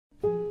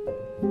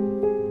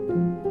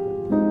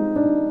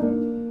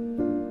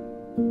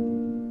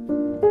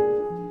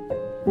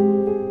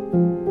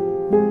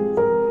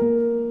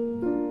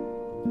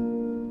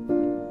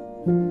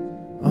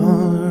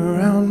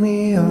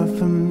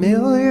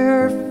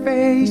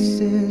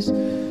races,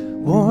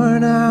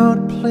 worn out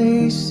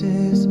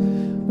places,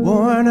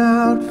 worn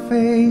out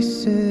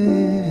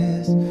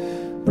faces,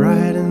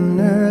 bright and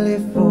early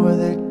for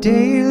their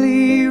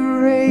daily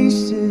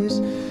races,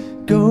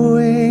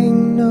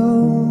 going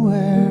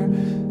nowhere,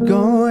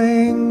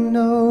 going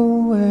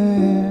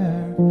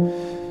nowhere.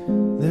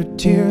 Their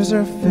tears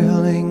are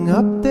filling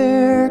up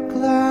their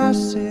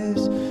glasses,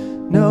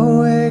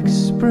 no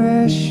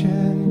expression,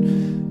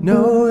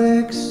 no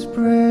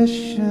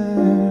expression.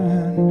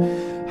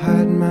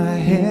 Hide my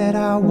head,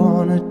 I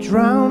wanna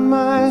drown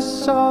my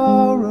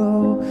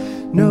sorrow.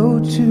 No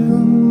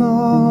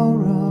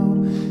tomorrow,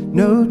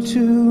 no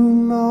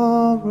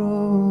tomorrow.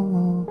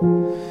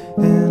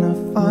 And I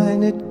find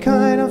it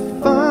kinda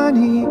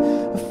funny,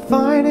 I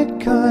find it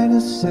kinda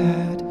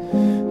sad.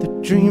 The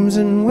dreams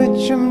in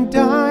which I'm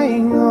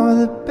dying are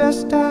the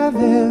best I've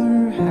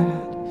ever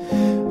had.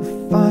 I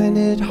find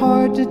it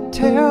hard to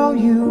tell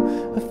you,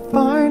 I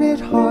find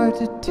it hard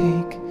to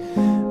take.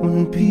 When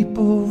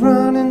people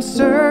run in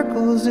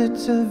circles,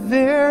 it's a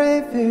very,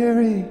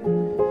 very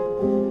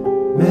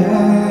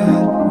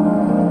mad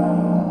world.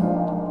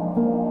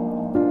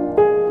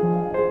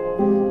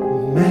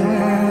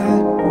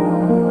 Mad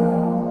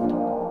world.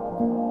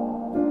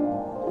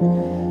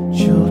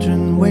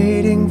 Children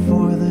waiting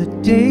for the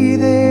day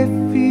they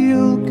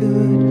feel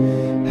good.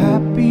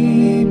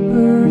 Happy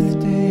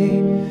birthday,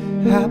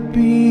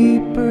 happy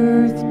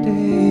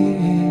birthday.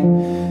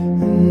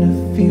 And to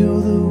feel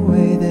the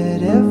way that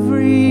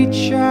every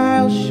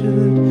child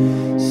should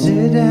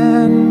sit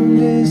and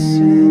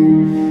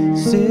listen,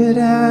 sit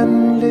and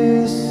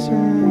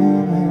listen.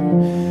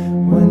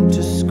 Went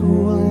to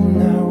school and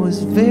I was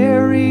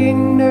very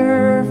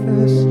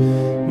nervous.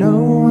 No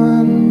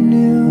one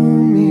knew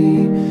me,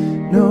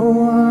 no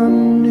one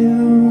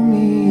knew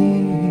me.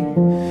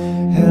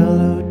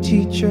 Hello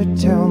teacher,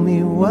 tell me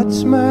what's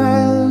my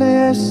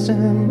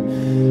lesson.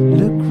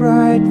 Look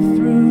right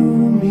through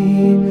me,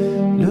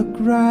 look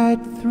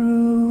right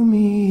through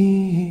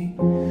me.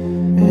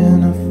 And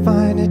I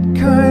find it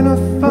kinda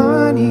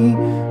funny,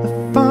 I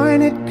find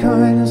it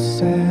kinda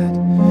sad.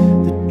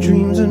 The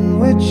dreams in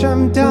which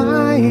I'm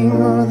dying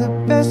are the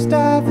best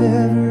I've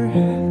ever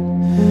had.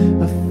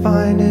 I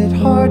find it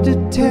hard to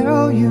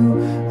tell you,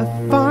 I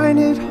find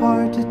it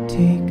hard to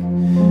take.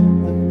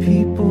 When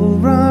people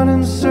run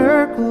in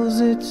circles,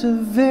 it's a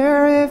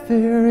very,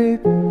 very